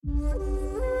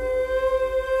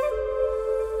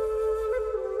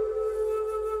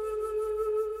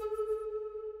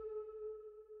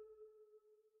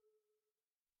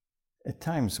At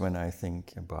times when I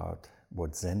think about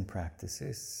what Zen practice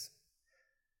is,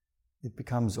 it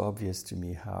becomes obvious to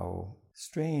me how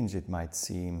strange it might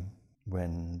seem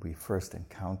when we first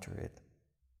encounter it.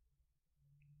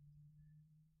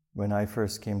 When I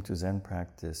first came to Zen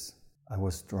practice, I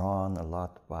was drawn a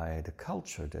lot by the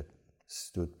culture that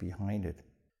stood behind it.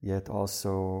 Yet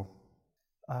also,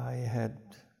 I had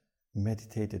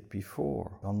meditated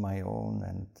before on my own,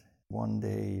 and one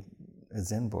day a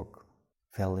Zen book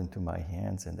fell into my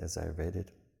hands, and as I read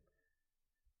it,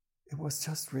 it was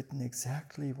just written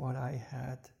exactly what I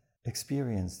had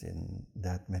experienced in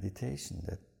that meditation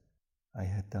that I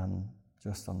had done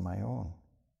just on my own.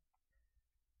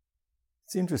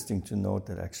 It's interesting to note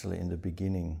that actually in the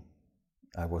beginning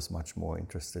I was much more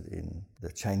interested in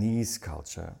the Chinese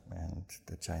culture and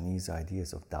the Chinese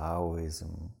ideas of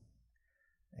Taoism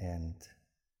and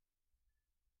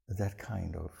that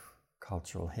kind of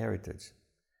cultural heritage.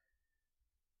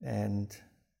 And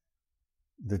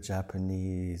the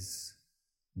Japanese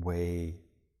way,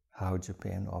 how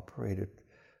Japan operated,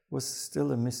 was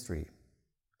still a mystery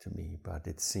to me, but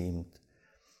it seemed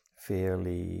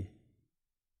fairly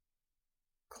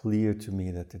clear to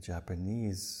me that the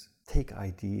Japanese take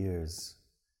ideas,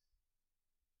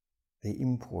 they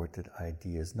imported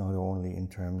ideas not only in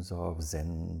terms of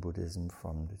Zen Buddhism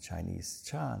from the Chinese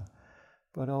Chan,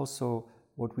 but also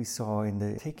what we saw in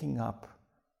the taking up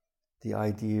the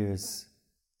ideas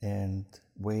and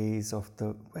ways of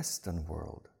the Western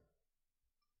world.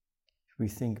 If we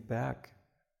think back,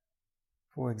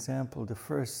 for example, the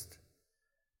first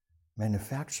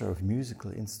manufacture of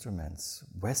musical instruments,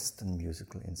 Western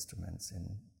musical instruments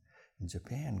in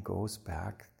Japan goes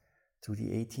back to the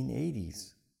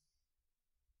 1880s.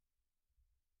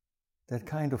 That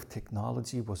kind of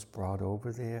technology was brought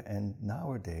over there, and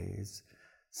nowadays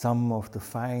some of the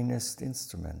finest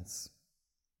instruments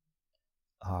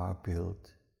are built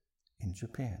in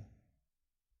Japan.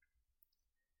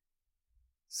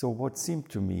 So what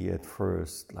seemed to me at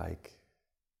first like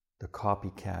the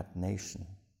copycat nation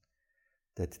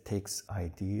that takes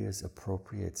ideas,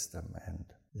 appropriates them, and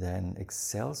then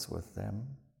excels with them,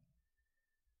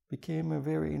 became a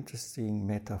very interesting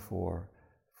metaphor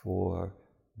for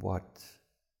what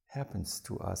happens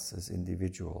to us as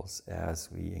individuals as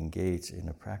we engage in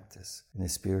a practice, in a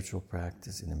spiritual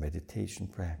practice, in a meditation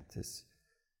practice,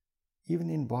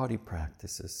 even in body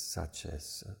practices such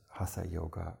as Hatha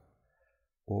Yoga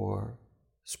or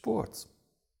sports.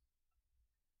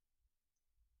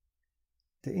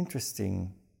 The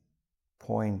interesting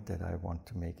point that I want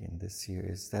to make in this here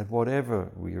is that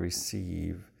whatever we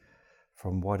receive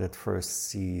from what at first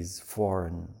seems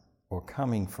foreign or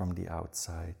coming from the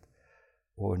outside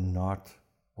or not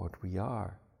what we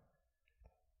are,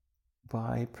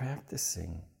 by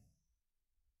practicing,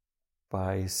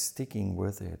 by sticking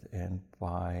with it, and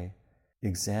by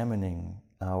examining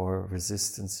our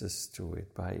resistances to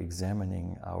it, by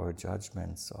examining our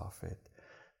judgments of it,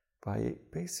 by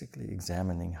basically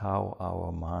examining how our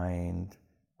mind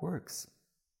works.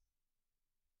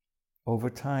 Over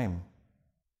time,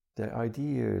 the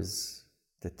ideas,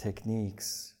 the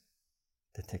techniques,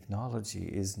 the technology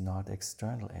is not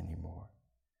external anymore.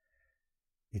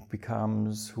 It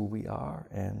becomes who we are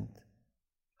and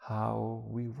how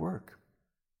we work.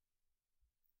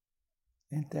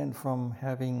 And then from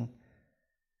having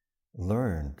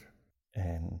learned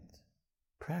and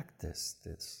practiced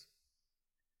this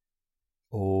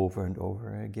over and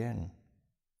over again,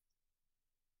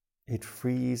 it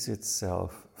frees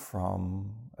itself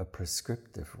from a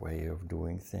prescriptive way of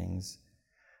doing things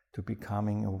to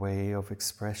becoming a way of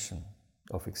expression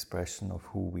of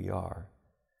who we are,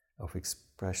 of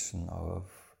expression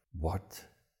of what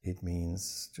it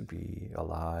means to be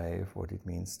alive, what it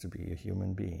means to be a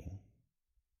human being.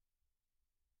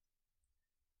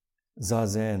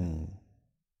 Zazen,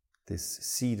 this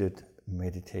seated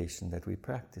meditation that we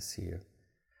practice here,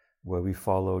 where we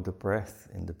follow the breath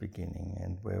in the beginning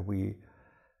and where we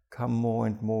come more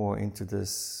and more into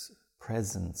this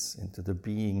presence, into the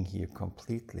being here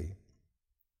completely,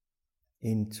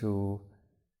 into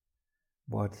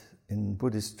what in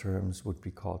Buddhist terms would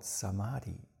be called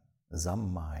samadhi,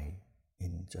 zammai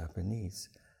in Japanese,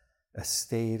 a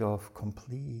state of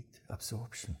complete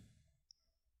absorption.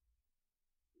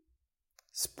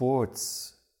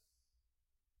 Sports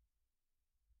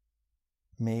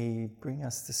may bring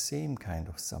us the same kind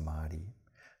of samadhi,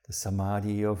 the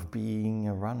samadhi of being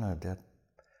a runner that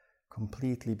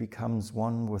completely becomes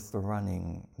one with the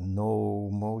running, no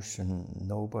motion,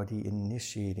 nobody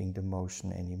initiating the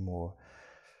motion anymore,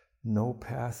 no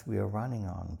path we are running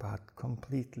on, but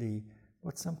completely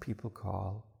what some people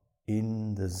call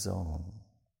in the zone.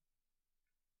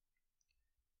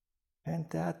 And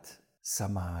that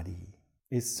samadhi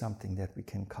is something that we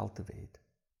can cultivate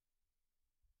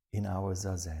in our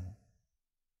zazen.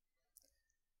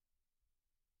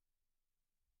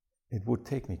 It would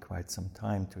take me quite some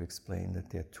time to explain that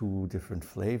there are two different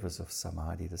flavors of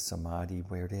samadhi. The samadhi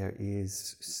where there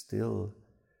is still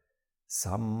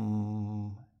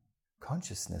some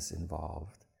consciousness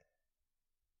involved.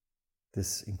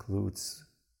 This includes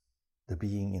the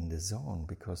being in the zone,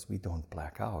 because we don't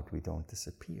black out, we don't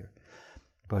disappear.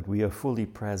 But we are fully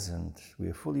present. We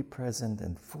are fully present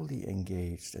and fully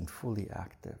engaged and fully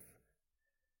active.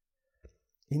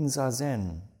 In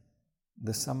zazen,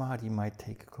 the samadhi might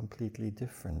take a completely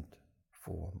different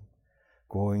form,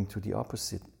 going to the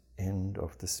opposite end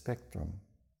of the spectrum,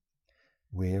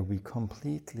 where we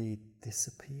completely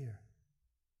disappear,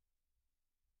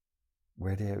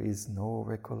 where there is no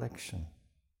recollection.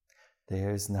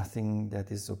 There is nothing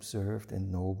that is observed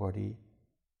and nobody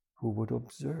who would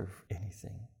observe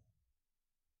anything.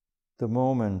 The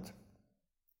moment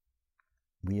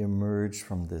we emerge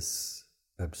from this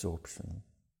absorption,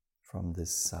 from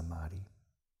this samadhi,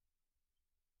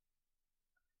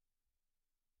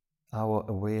 our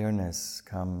awareness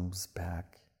comes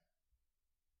back,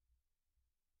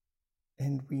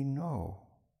 and we know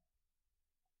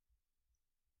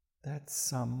that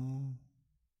some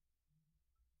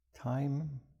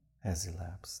time has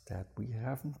elapsed, that we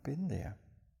haven't been there.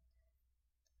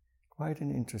 Quite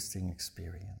an interesting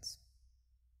experience.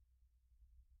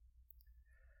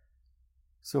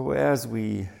 So as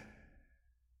we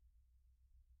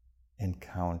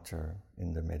encounter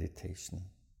in the meditation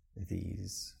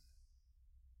these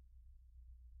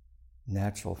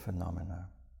natural phenomena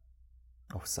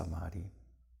of samadhi,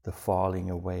 the falling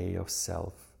away of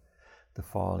self, the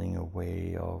falling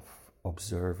away of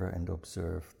observer and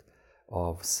observed,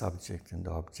 of subject and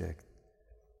object,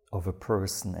 of a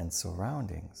person and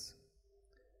surroundings,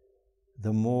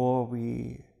 the more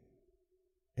we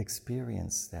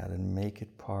experience that and make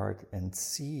it part and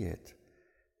see it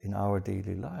in our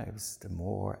daily lives, the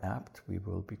more apt we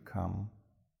will become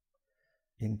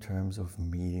in terms of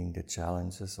meeting the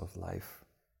challenges of life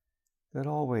that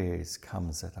always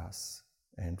comes at us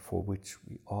and for which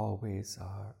we always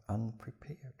are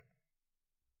unprepared.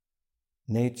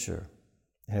 Nature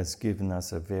has given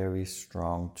us a very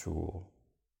strong tool,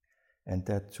 and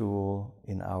that tool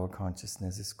in our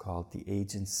consciousness is called the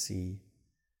agency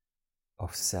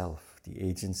of self, the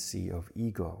agency of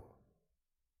ego.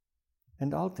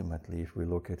 And ultimately, if we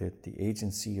look at it, the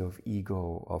agency of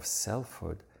ego, of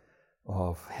selfhood,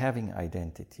 of having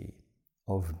identity,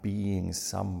 of being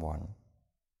someone,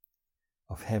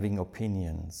 of having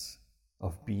opinions,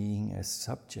 of being a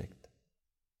subject,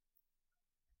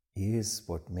 is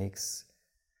what makes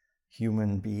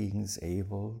human beings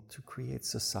able to create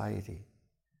society,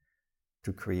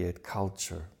 to create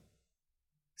culture,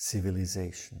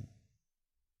 civilization.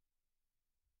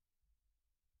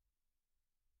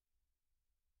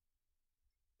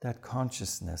 That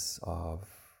consciousness of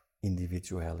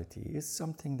individuality is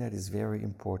something that is very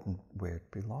important where it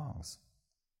belongs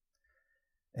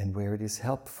and where it is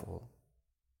helpful.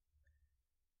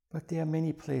 But there are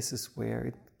many places where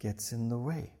it gets in the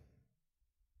way.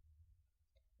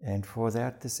 And for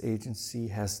that, this agency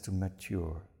has to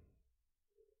mature.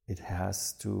 It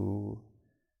has to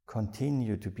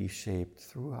continue to be shaped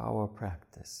through our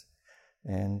practice.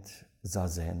 And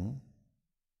zazen,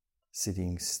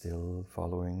 sitting still,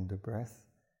 following the breath,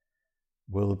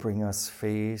 will bring us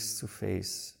face to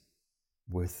face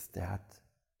with that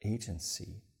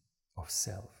agency of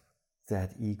self,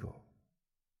 that ego.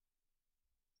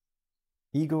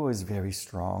 Ego is very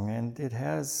strong, and it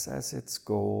has as its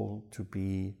goal to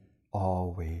be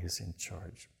always in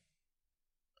charge.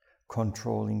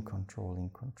 Controlling.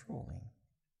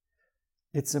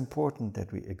 It's important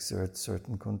that we exert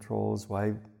certain controls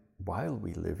while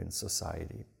we live in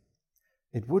society.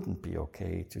 It wouldn't be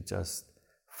okay to just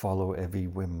follow every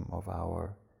whim of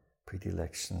our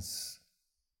predilections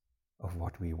of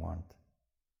what we want.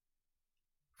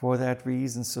 For that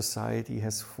reason, society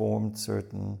has formed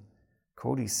certain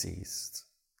codices,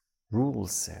 rule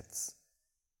sets,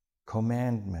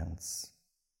 commandments,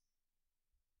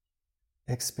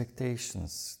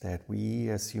 expectations that we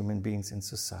as human beings in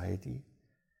society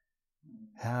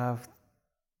have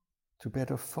to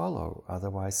better follow.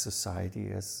 Otherwise, society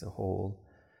as a whole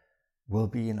will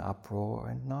be in uproar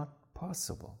and not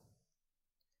possible.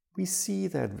 We see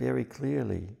that very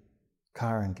clearly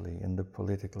currently in the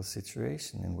political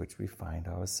situation in which we find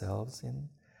ourselves in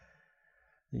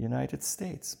the United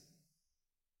States,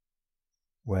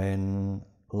 when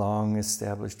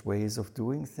long-established ways of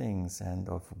doing things and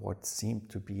of what seemed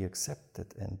to be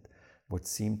accepted and what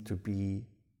seemed to be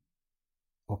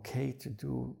okay to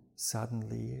do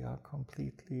suddenly are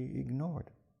completely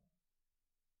ignored.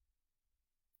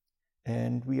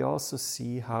 And we also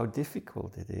see how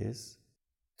difficult it is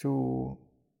to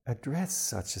address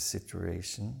such a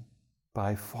situation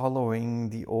by following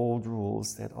the old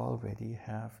rules that already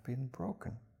have been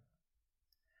broken.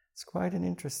 It's quite an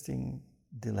interesting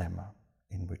dilemma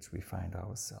in which we find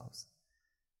ourselves.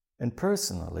 And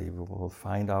personally, we will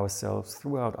find ourselves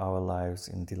throughout our lives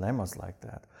in dilemmas like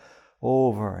that,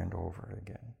 over and over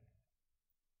again.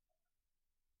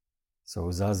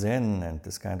 So Zazen and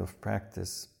this kind of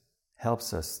practice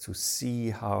helps us to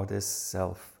see how this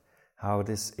self, how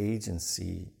this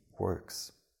agency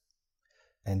works,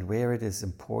 and where it is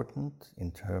important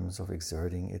in terms of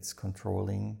exerting its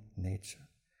controlling nature,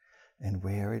 and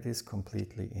where it is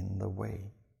completely in the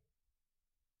way.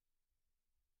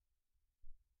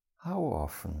 How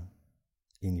often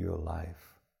in your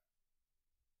life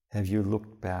have you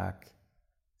looked back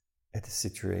at a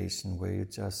situation where you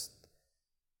just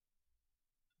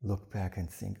look back and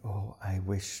think, oh, I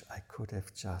wish I could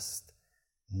have just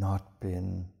not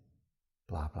been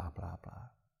blah, blah, blah, blah.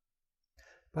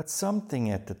 But something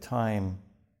at the time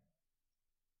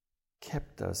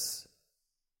kept us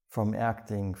from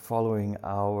acting, following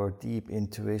our deep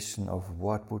intuition of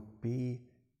what would be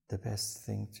the best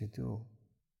thing to do.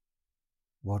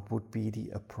 What would be the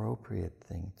appropriate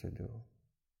thing to do?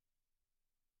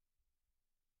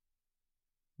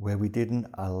 Where we didn't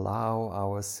allow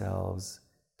ourselves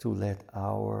to let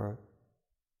our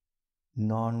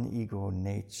non-ego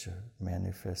nature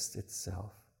manifest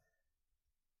itself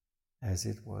as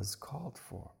it was called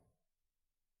for.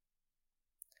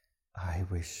 I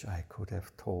wish I could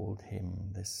have told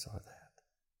him this or that.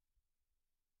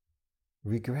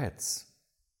 Regrets.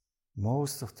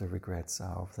 Most of the regrets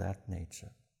are of that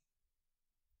nature.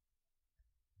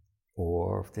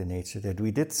 Or of the nature that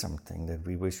we did something that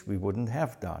we wish we wouldn't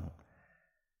have done,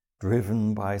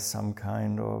 driven by some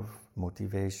kind of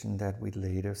motivation that we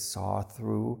later saw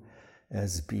through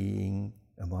as being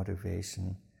a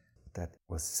motivation that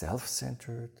was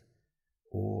self-centered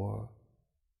or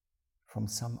from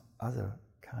some other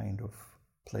kind of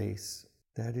place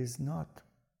that is not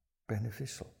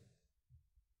beneficial.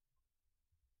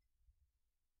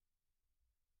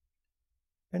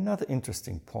 Another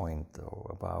interesting point, though,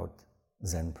 about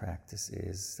Zen practice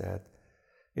is that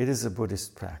it is a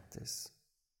Buddhist practice.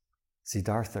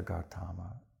 Siddhartha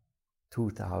Gautama,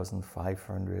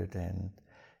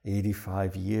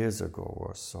 2,585 years ago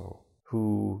or so,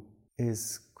 who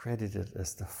is credited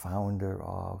as the founder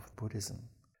of Buddhism,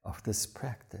 of this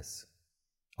practice,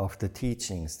 of the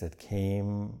teachings that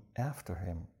came after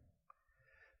him.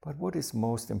 But what is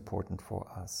most important for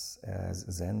us as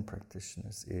Zen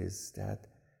practitioners is that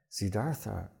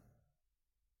Siddhartha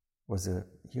was a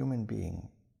human being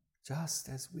just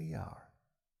as we are.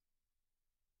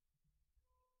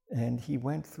 And he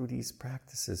went through these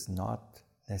practices not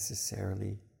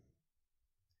necessarily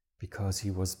because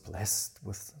he was blessed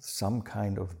with some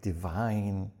kind of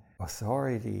divine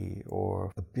authority or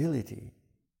ability.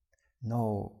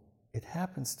 No, it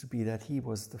happens to be that he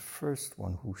was the first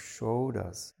one who showed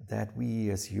us that we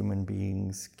as human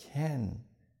beings can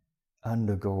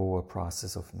undergo a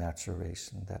process of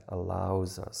maturation that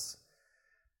allows us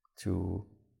to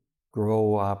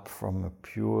grow up from a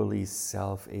purely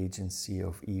self-agency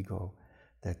of ego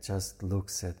that just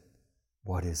looks at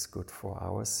what is good for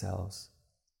ourselves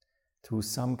to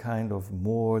some kind of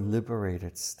more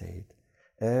liberated state,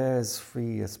 as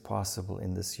free as possible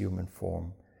in this human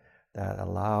form that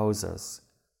allows us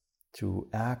to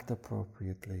act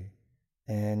appropriately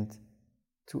and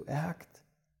to act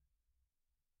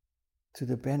to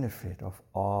the benefit of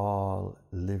all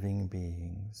living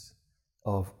beings,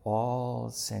 of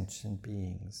all sentient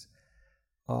beings,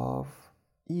 of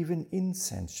even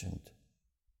insentient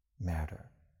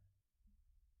matter.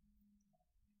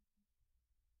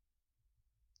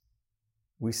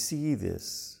 We see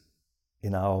this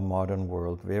in our modern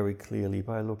world very clearly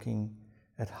by looking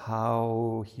at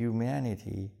how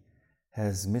humanity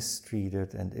has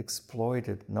mistreated and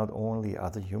exploited not only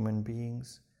other human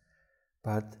beings,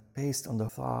 but based on the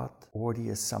thought or the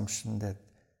assumption that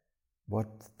what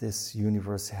this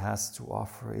universe has to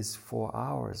offer is for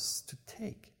ours to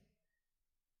take.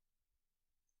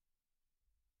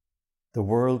 The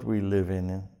world we live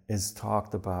in is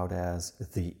talked about as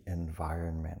the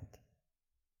environment.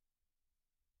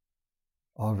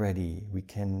 Already we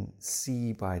can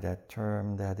see by that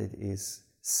term that it is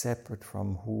separate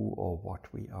from who or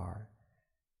what we are.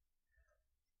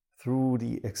 Through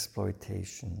the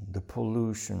exploitation, the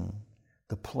pollution,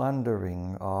 the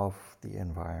plundering of the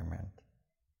environment.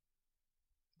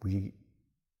 we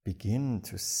begin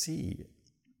to see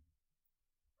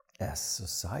as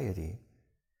society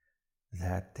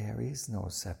that there is no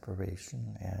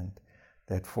separation, and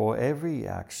that for every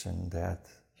action that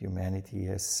humanity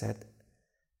has set,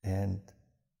 and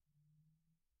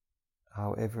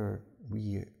however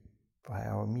we, by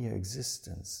our mere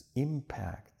existence,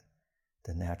 impact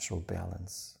the natural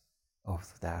balance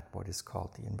of that what is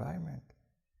called the environment,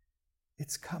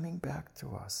 it's coming back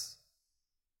to us.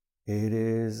 It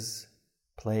is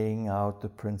playing out the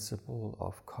principle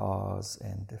of cause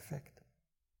and effect.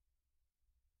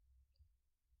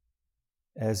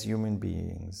 As human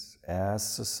beings, as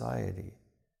society,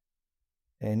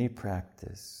 any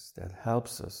practice that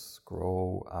helps us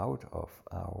grow out of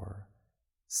our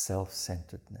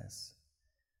self-centeredness,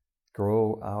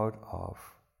 grow out of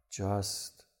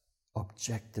just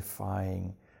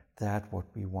objectifying that what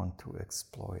we want to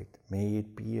exploit, may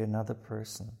it be another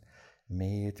person,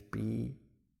 may it be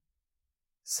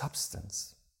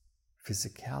substance,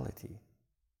 physicality.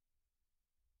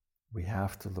 We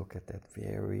have to look at that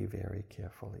very, very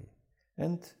carefully.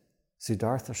 And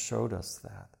Siddhartha showed us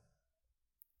that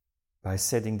by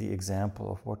setting the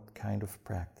example of what kind of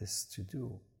practice to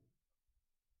do.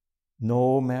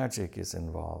 No magic is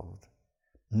involved.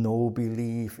 No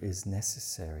belief is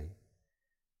necessary.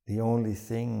 The only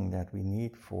thing that we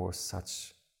need for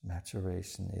such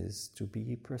maturation is to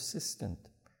be persistent,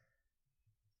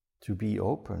 to be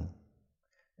open,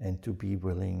 and to be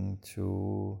willing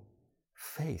to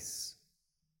face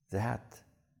that,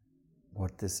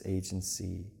 what this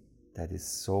agency that is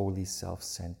solely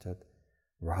self-centered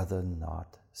rather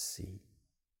not see.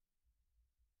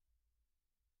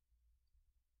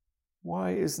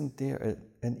 Why isn't there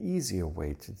an easier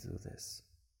way to do this?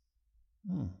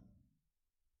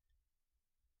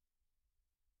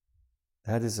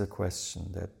 That is a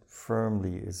question that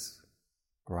firmly is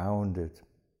grounded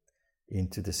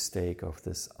into the stake of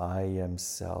this I am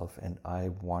self, and I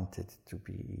want it to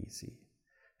be easy.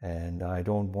 And I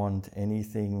don't want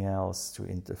anything else to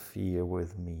interfere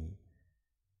with me.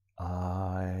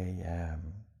 I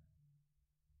am.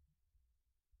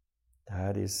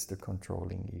 That is the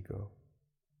controlling ego.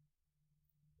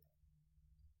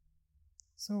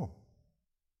 So,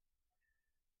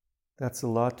 that's a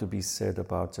lot to be said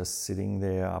about just sitting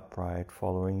there upright,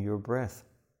 following your breath.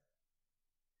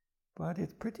 But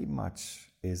it pretty much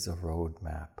is a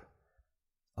roadmap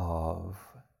of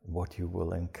what you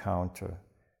will encounter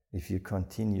if you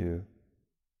continue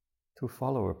to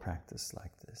follow a practice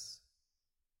like this.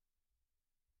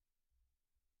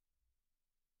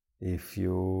 If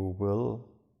you will,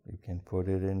 you can put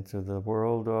it into the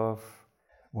world of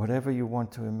whatever you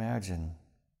want to imagine.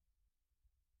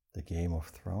 The Game of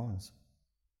Thrones.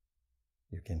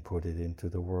 You can put it into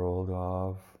the world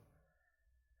of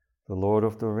the Lord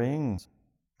of the Rings,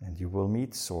 and you will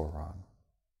meet Sauron.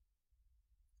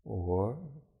 Or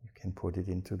you can put it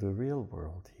into the real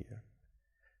world here,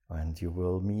 and you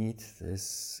will meet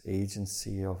this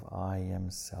agency of I am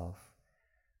self,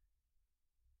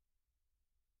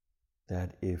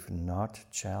 that if not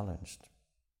challenged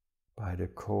by the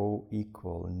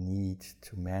co-equal need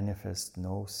to manifest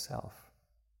no self,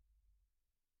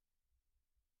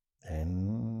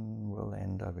 then we'll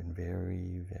end up in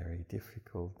very, very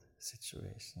difficult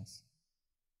situations.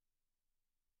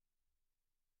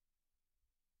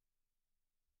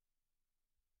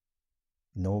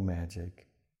 No magic,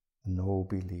 no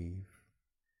belief,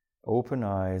 open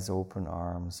eyes, open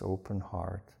arms, open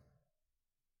heart,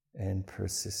 and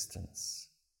persistence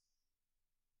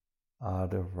are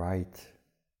the right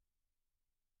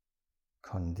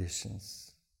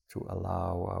conditions to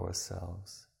allow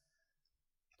ourselves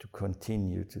to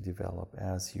continue to develop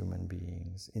as human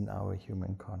beings in our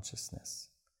human consciousness,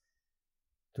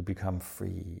 to become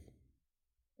free,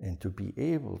 and to be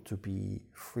able to be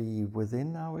free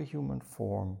within our human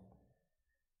form,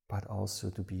 but also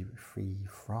to be free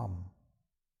from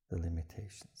the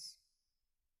limitations.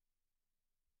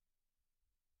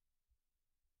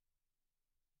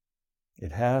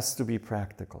 It has to be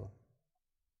practical.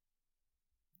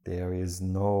 There is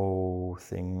no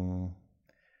thing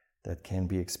that can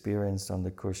be experienced on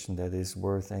the cushion that is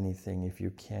worth anything if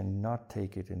you cannot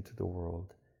take it into the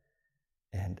world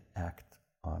and act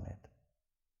on it.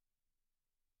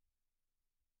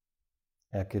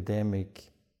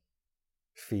 Academic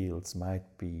fields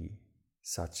might be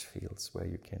such fields where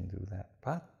you can do that,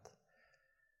 but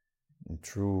in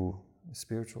true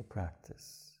spiritual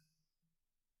practice,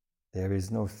 there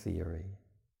is no theory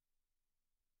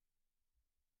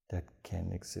that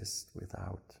can exist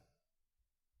without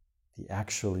the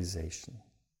actualization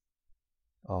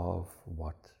of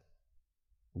what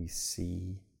we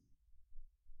see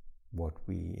what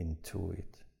we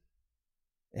intuit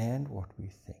and what we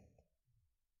think.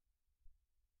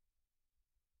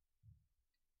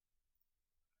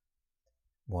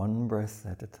 One breath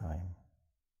at a time,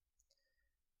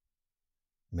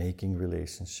 making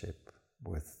relationship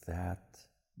with that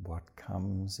what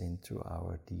comes into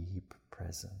our deep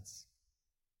presence.